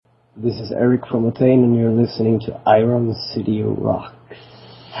This is Eric from Athene, and you're listening to Iron City Rocks.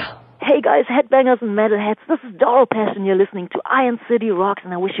 Hey guys, headbangers and metalheads, this is Doral Pesh, and you're listening to Iron City Rocks,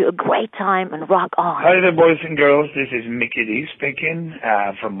 and I wish you a great time and rock on. Hi there, boys and girls. This is Mickey D speaking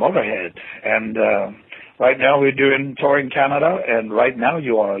from Motorhead, and right now we're doing tour in Canada, and right now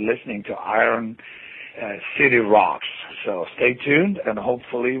you are listening to Iron City Rocks. So stay tuned, and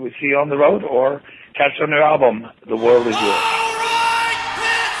hopefully we see you on the road or catch on your album, The World Is Yours.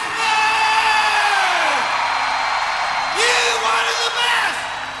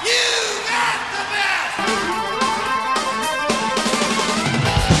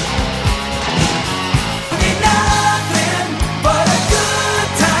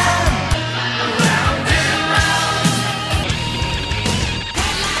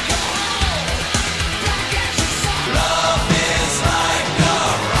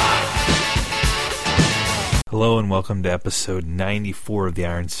 Hello and welcome to episode 94 of the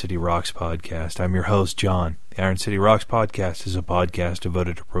Iron City Rocks podcast. I'm your host, John. The Iron City Rocks podcast is a podcast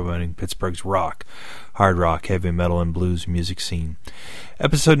devoted to promoting Pittsburgh's rock, hard rock, heavy metal, and blues music scene.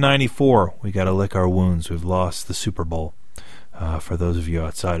 Episode 94, we got to lick our wounds. We've lost the Super Bowl. For those of you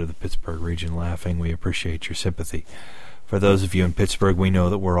outside of the Pittsburgh region laughing, we appreciate your sympathy. For those of you in Pittsburgh, we know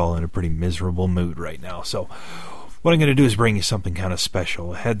that we're all in a pretty miserable mood right now. So what I'm going to do is bring you something kind of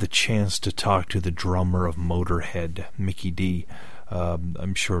special. I had the chance to talk to the drummer of Motorhead, Mickey D.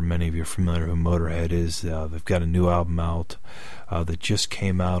 I'm sure many of you are familiar with who Motorhead is. They've got a new album out that just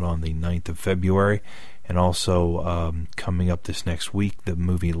came out on the 9th of February. And also coming up this next week, the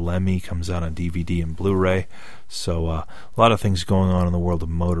movie Lemmy comes out on DVD and Blu-ray. So a lot of things going on in the world of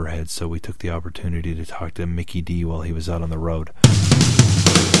Motorhead. So we took the opportunity to talk to Mickey D while he was out on the road.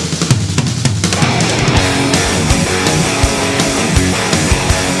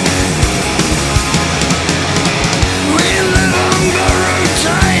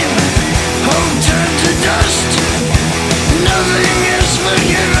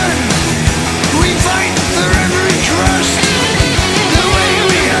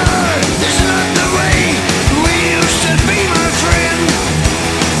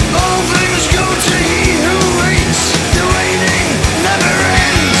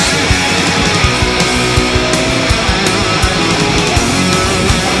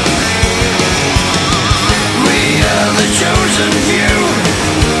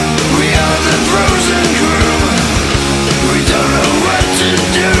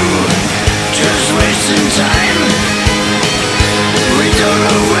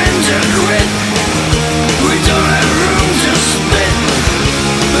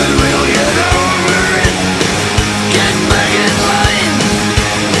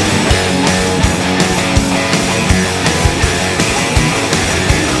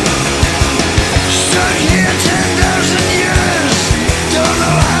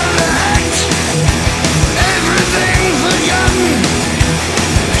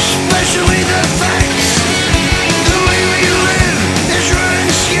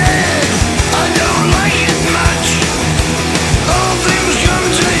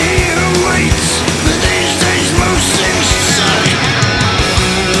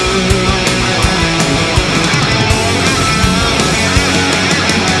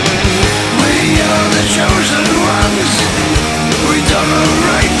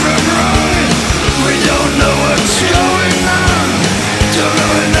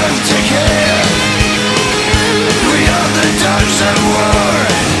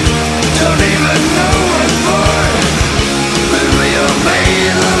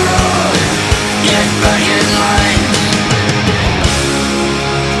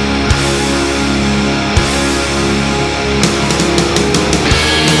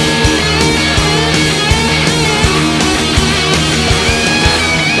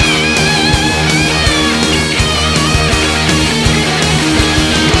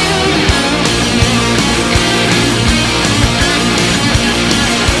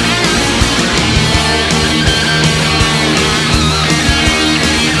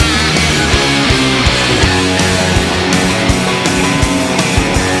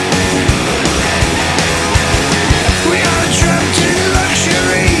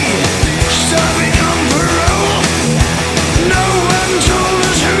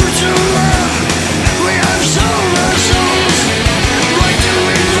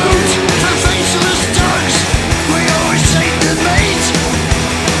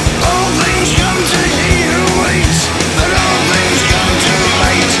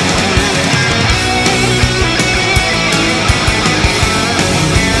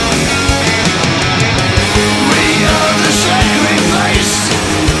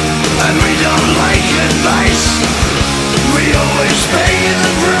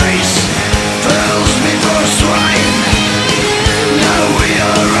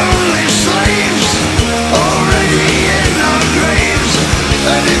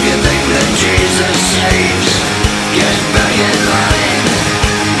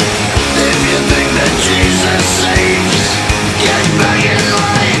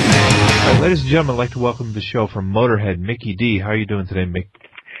 Ladies and gentlemen, I'd like to welcome to the show from Motorhead, Mikkey D. How are you doing today, Mick?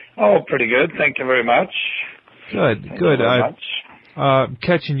 Oh, pretty good. Thank you very much. Good, Thank good. you very much.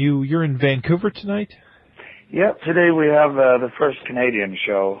 Catching you. You're in Vancouver tonight? Yeah, today we have the first Canadian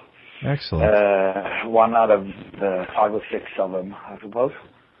show. Excellent. One out of the 5 or 6 of them, I suppose.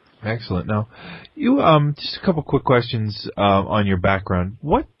 Excellent. Now, you just a couple quick questions on your background.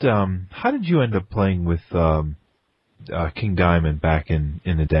 How did you end up playing with King Diamond back in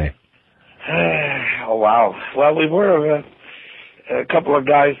the day? Oh, wow. Well, we were a couple of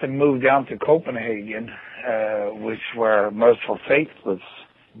guys that moved down to Copenhagen, which where Merciful Fate was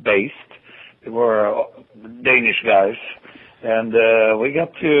based. They were Danish guys. And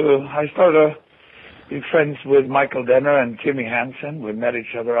I started to be friends with Michael Denner and Timmy Hansen. We met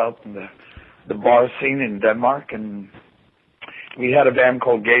each other out in the bar scene in Denmark. And we had a band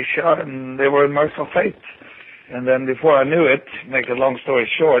called Geisha, and they were in Merciful Fate. And then before I knew it, make a long story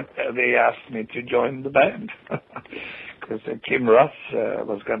short, they asked me to join the band because Kim Russ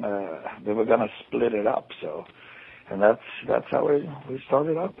they were gonna split it up. So, and that's how we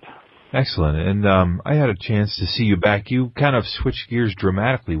started up. Excellent. And I had a chance to see you back. You kind of switched gears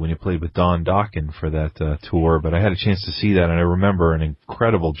dramatically when you played with Don Dokken for that tour, but I had a chance to see that, and I remember an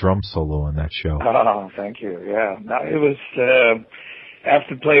incredible drum solo on that show. Oh, thank you. Yeah, no, it was.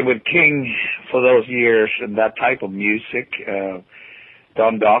 After playing with King for those years and that type of music,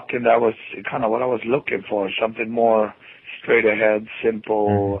 Don Dokken, that was kind of what I was looking for, something more straight ahead,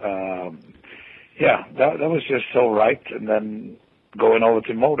 simple. Yeah, that was just so right. And then going over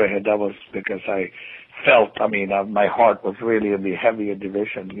to Motorhead, that was because I felt, my heart was really in the heavier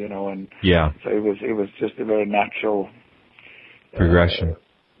division, and yeah. So it was just a very natural progression.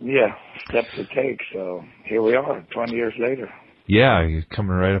 Step to take. So here we are, 20 years later. Yeah, you're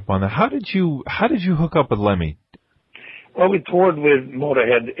coming right up on that. How did you hook up with Lemmy? Well, we toured with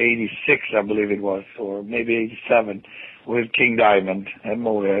Motorhead 86, I believe it was, or maybe 87, with King Diamond and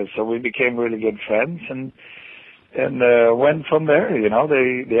Motorhead. So we became really good friends and went from there.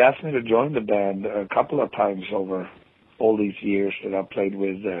 They asked me to join the band a couple of times over all these years that I played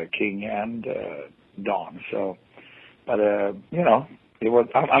with King and Don. So, but it was.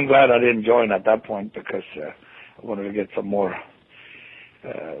 I'm glad I didn't join at that point because I wanted to get some more.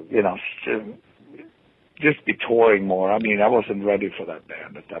 Just be touring more. I wasn't ready for that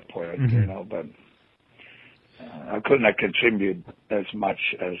band at that point, but I couldn't have contributed as much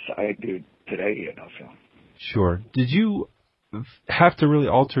as I do today, so. Sure. Did you have to really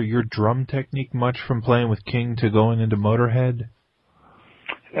alter your drum technique much from playing with King to going into Motorhead?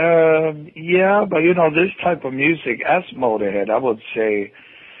 Yeah, but this type of music, as Motorhead, I would say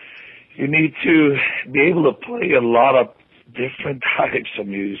you need to be able to play a lot of different types of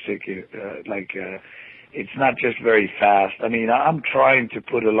music. It's not just very fast. I'm trying to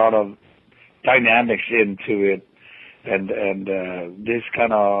put a lot of dynamics into it, and this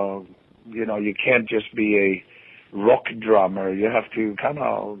kind of, you can't just be a rock drummer. You have to kind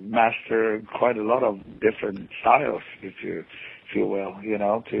of master quite a lot of different styles, if you will,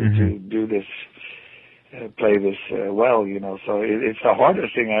 to do this. Play this well, so it's the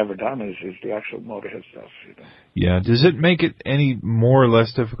hardest thing I ever done is the actual Motorhead stuff, Yeah, does it make it any more or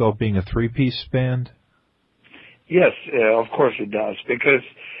less difficult being a 3-piece band? Yes, of course it does, because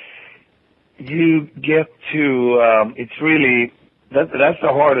you get to, it's really, that's the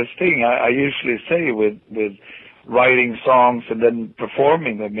hardest thing I usually say with writing songs and then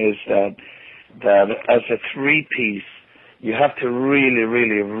performing them is that as a 3-piece, you have to really,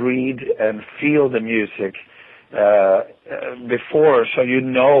 really read and feel the music before, so you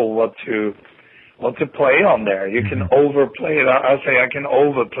know what to play on there. You can overplay it. I say I can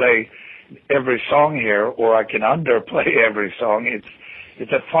overplay every song here, or I can underplay every song.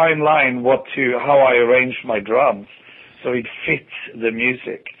 It's a fine line how I arrange my drums so it fits the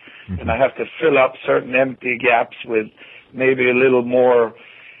music, and I have to fill up certain empty gaps with maybe a little more.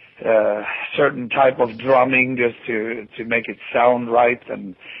 Certain type of drumming just to make it sound right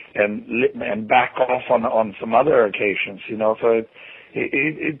and back off on some other occasions, so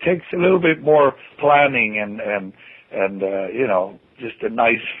it takes a little bit more planning and just a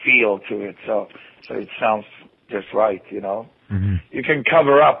nice feel to it, so it sounds just right, You can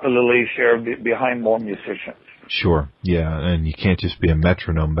cover up a little easier behind more musicians. Sure, yeah, and you can't just be a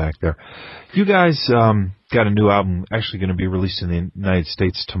metronome back there. You guys got a new album actually going to be released in the United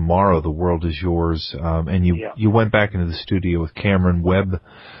States tomorrow, The World Is Yours, and you went back into the studio with Cameron Webb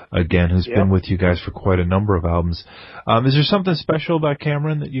again, who's been with you guys for quite a number of albums. Is there something special about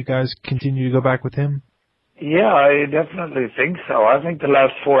Cameron that you guys continue to go back with him? Yeah, I definitely think so. I think the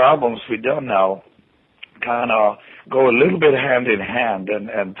last 4 albums we've done now kind of go a little bit hand in hand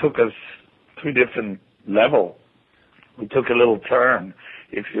and took us to a different level. We took a little turn,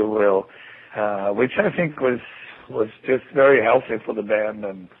 if you will, which I think was just very healthy for the band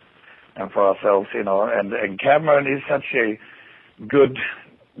and for ourselves, you know. And Cameron is such a good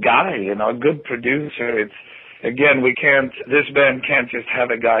guy, you know, a good producer. It's, again, this band can't just have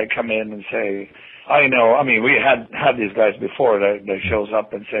a guy come in and say, I know, I mean, we had these guys before that shows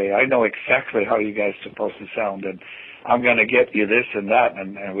up and say, I know exactly how you guys are supposed to sound, and I'm going to get you this and that,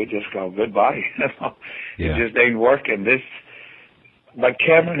 and we just go, goodbye. You know? Yeah. It just ain't working. But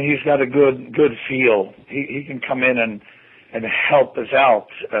Cameron, he's got a good feel. He can come in and help us out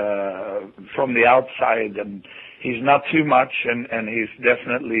from the outside, and he's not too much, and he's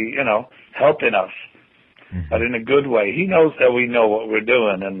definitely, you know, helping us. Mm-hmm. But in a good way. He knows that we know what we're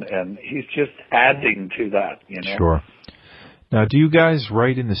doing, and he's just adding to that, you know. Sure. Now, do you guys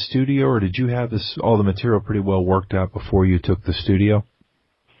write in the studio, or did you have all the material pretty well worked out before you took the studio?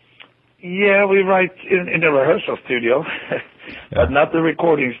 Yeah, we write in the rehearsal studio, but not the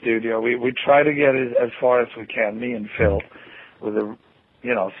recording studio. We try to get it as far as we can, me and Phil, with the,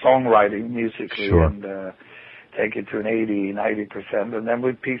 you know, songwriting musically, sure. And take it to an 80-90%, and then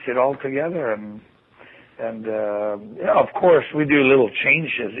we piece it all together. And yeah, of course, we do little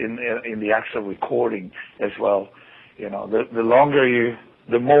changes in the actual recording as well. You know,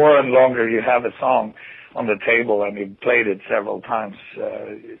 the more and longer you have a song on the table and you've played it several times,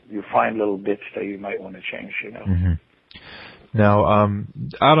 you find little bits that you might want to change, you know. Mm-hmm. Now,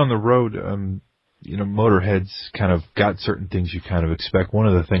 out on the road, you know, Motorhead's kind of got certain things you kind of expect. One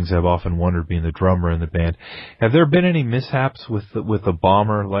of the things I've often wondered, being the drummer in the band, have there been any mishaps with the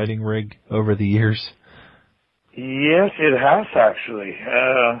Bomber lighting rig over the years? Yes, it has actually.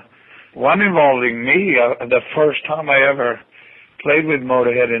 One involving me, the first time I ever played with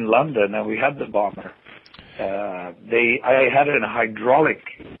Motorhead in London, and we had the Bomber. I had a hydraulic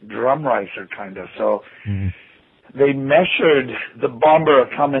drum riser kind of, so they measured the Bomber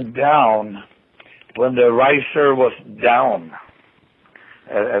coming down when the riser was down,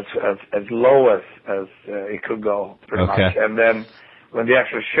 as low as it could go, pretty much. And then when the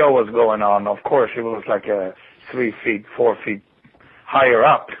actual show was going on, of course, it was like 3 feet, 4 feet higher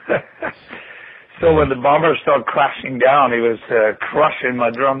up. So when the Bomber started crashing down, he was crushing my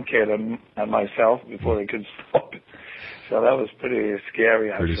drum kit and myself before they could stop it. So that was pretty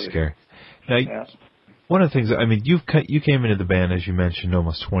scary, actually. Pretty scary. Now, one of the things, I mean, you came into the band, as you mentioned,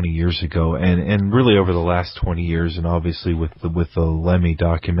 almost 20 years ago, and really over the last 20 years, and obviously with the Lemmy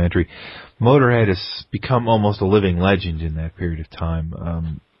documentary, Motorhead has become almost a living legend in that period of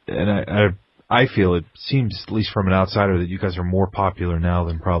time. And I feel, it seems, at least from an outsider, that you guys are more popular now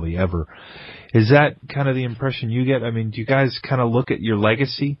than probably ever. Is that kind of the impression you get? I mean, do you guys kind of look at your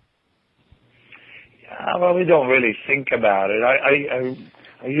legacy? Yeah, well, we don't really think about it.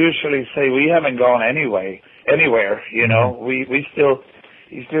 I usually say we haven't gone anywhere, you know. We still,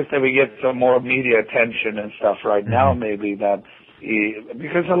 it's just that we get some more media attention and stuff right now, maybe,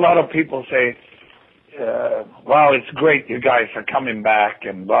 because a lot of people say, wow, it's great you guys are coming back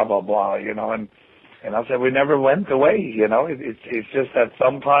and blah, blah, blah, you know, and I said, we never went away, you know. It's just that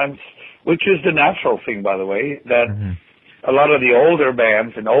sometimes, which is the natural thing, by the way, that a lot of the older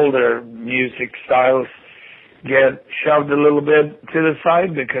bands and older music styles get shoved a little bit to the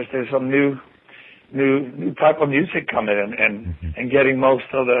side because there's some new type of music coming in and getting most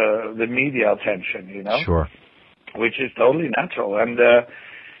of the media attention, you know. Sure. Which is totally natural. And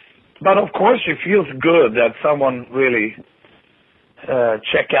but of course it feels good that someone really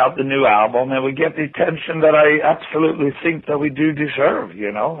check out the new album, and we get the attention that I absolutely think that we do deserve,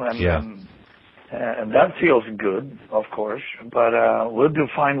 you know. And that feels good, of course, but we'll do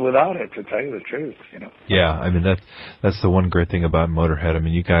fine without it, to tell you the truth, you know. Yeah, I mean, that's the one great thing about Motorhead. I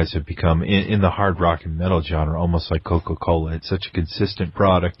mean, you guys have become, in the hard rock and metal genre, almost like Coca-Cola. It's such a consistent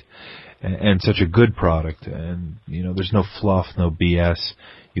product and such a good product, and, you know, there's no fluff, no BS.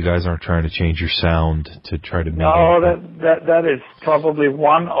 You guys aren't trying to change your sound to try to make that is probably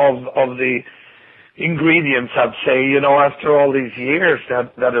one of the ingredients, I'd say, you know, after all these years,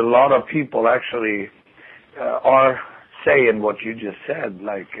 that a lot of people actually are saying what you just said,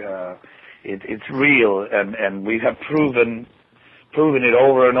 like it's real, and we have proven it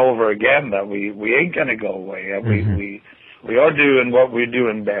over and over again that we ain't gonna go away, and we are doing what we're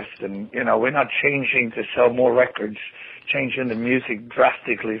doing best, and you know, we're not changing to sell more records, changing the music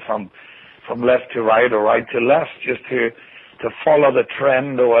drastically from left to right or right to left just to follow the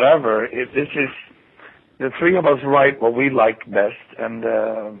trend or whatever. This is the three of us write what we like best, and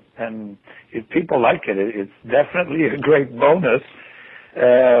if people like it, it's definitely a great bonus.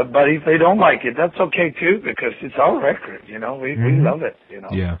 But if they don't like it, that's okay too, because it's our record. We love it.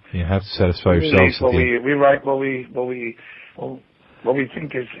 Yeah, you have to satisfy yourselves. We write what we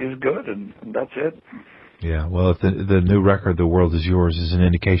think is good, and that's it. Yeah, well, if the new record, "The World Is Yours," is an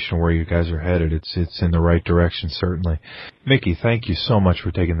indication of where you guys are headed, it's in the right direction, certainly. Mickey, thank you so much for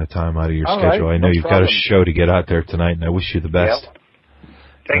taking the time out of your schedule. Right, I know you've got a show to get out there tonight, and I wish you the best. Yep.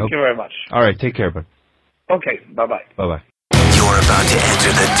 Thank you very much. All right, take care, bud. Okay, bye-bye. Bye-bye. You're about to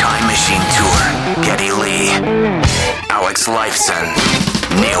enter the Time Machine Tour. Geddy Lee, Alex Lifeson,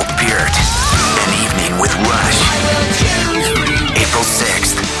 Neil Peart, An Evening with Rush. April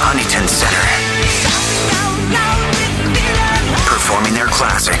 6th, Huntington Center. Performing their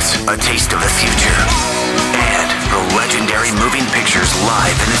classics, A Taste of the Future, and the legendary Moving Pictures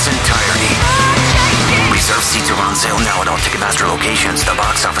live in its entirety. Reserved seats are on sale now at all Ticketmaster locations. The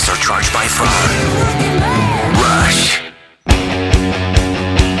box office are charged by phone. Rush.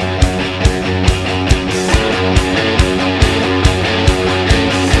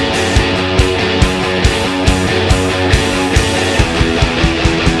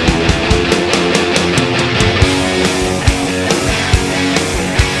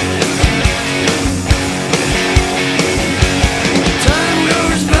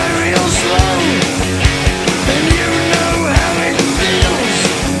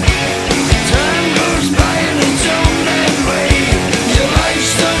 Time goes by and it's only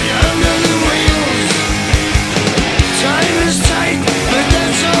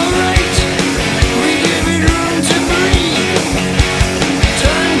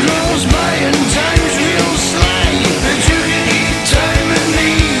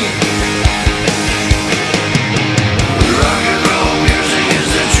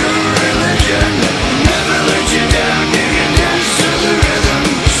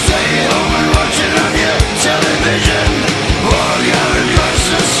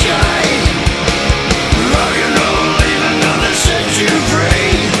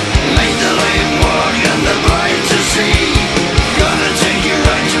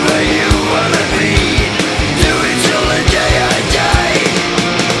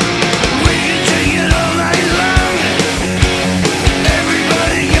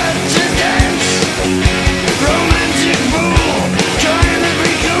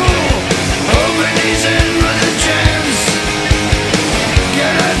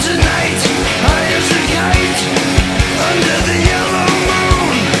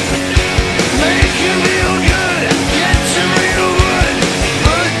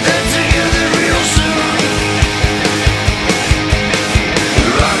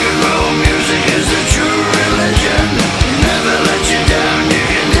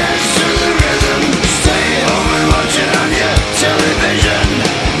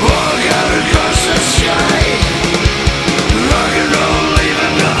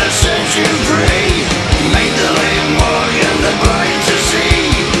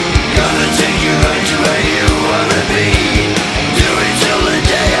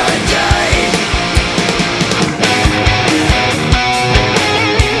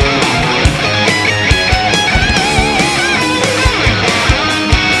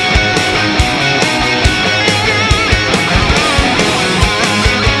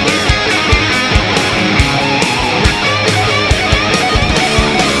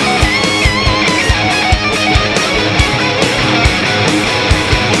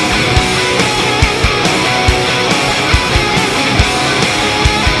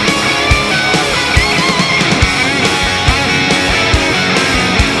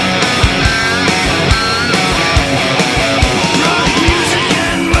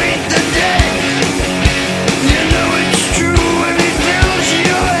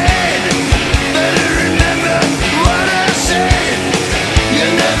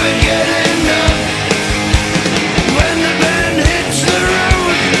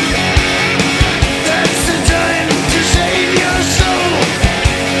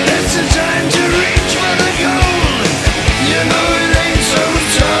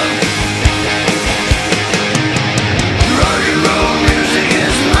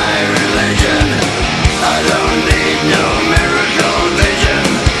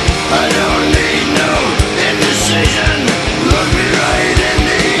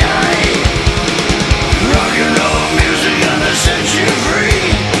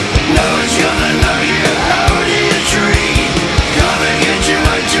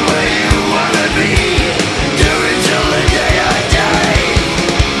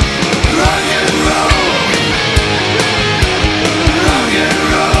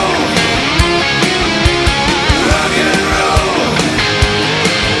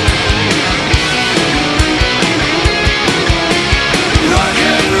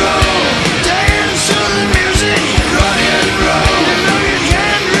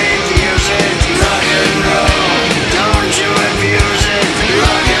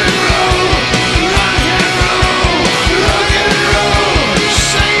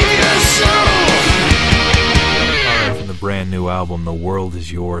new album, The World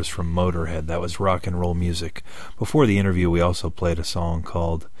Is Yours, from Motorhead. That was rock and roll music. Before the interview, we also played a song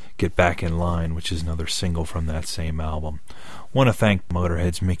called Get Back in Line, which is another single from that same album. Want to thank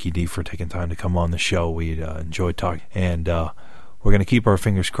Motorhead's Mikkey D for taking time to come on the show. We enjoyed talking, and we're going to keep our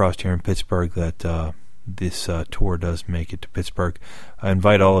fingers crossed here in Pittsburgh that this tour does make it to Pittsburgh. I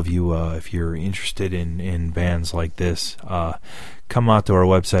invite all of you, if you're interested in bands like this, come out to our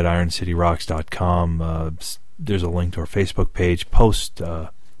website, IronCityRocks.com. There's a link to our Facebook page. Post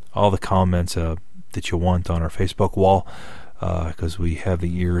all the comments that you want on our Facebook wall, because we have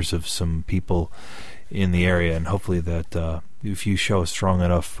the ears of some people in the area, and hopefully that if you show a strong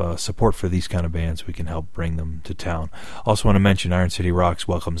enough support for these kind of bands, we can help bring them to town. Also want to mention Iron City Rocks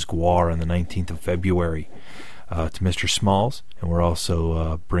welcomes GWAR on the 19th of February to Mr. Smalls, and we're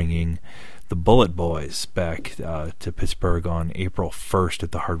also bringing the Bullet Boys back to Pittsburgh on April 1st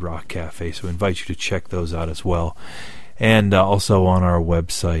at the Hard Rock Cafe, so we invite you to check those out as well. And also on our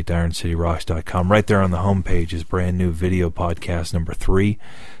website, IronCityRocks.com, right there on the homepage is brand new video podcast number 3.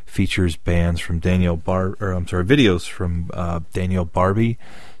 Features bands from videos from Daniel Barbie,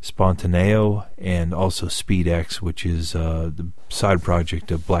 Spontaneo, and also Speed X, which is the side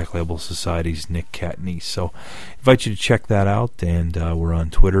project of Black Label Society's Nick Catney. So I invite you to check that out, and we're on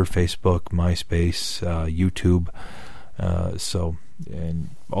Twitter, Facebook, MySpace, YouTube, and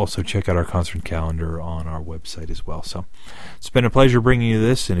also check out our concert calendar on our website as well. So it's been a pleasure bringing you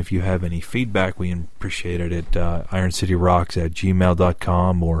this, and if you have any feedback, we appreciate it at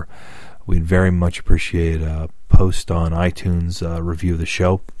ironcityrocks@gmail.com, or we'd very much appreciate a post on iTunes, review of the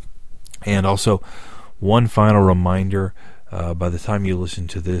show. And also, one final reminder, by the time you listen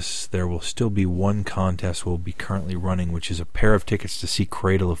to this, there will still be one contest we'll be currently running, which is a pair of tickets to see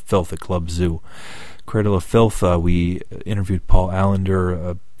Cradle of Filth at Club Zoo. Cradle of Filth, we interviewed Paul Allender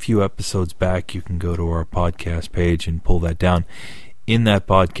a few episodes back. You can go to our podcast page and pull that down. In that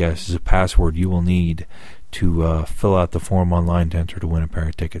podcast is a password you will need to fill out the form online to enter to win a pair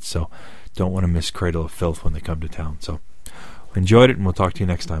of tickets. So don't want to miss Cradle of Filth when they come to town. So enjoyed it, and we'll talk to you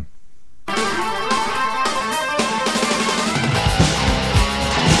next time.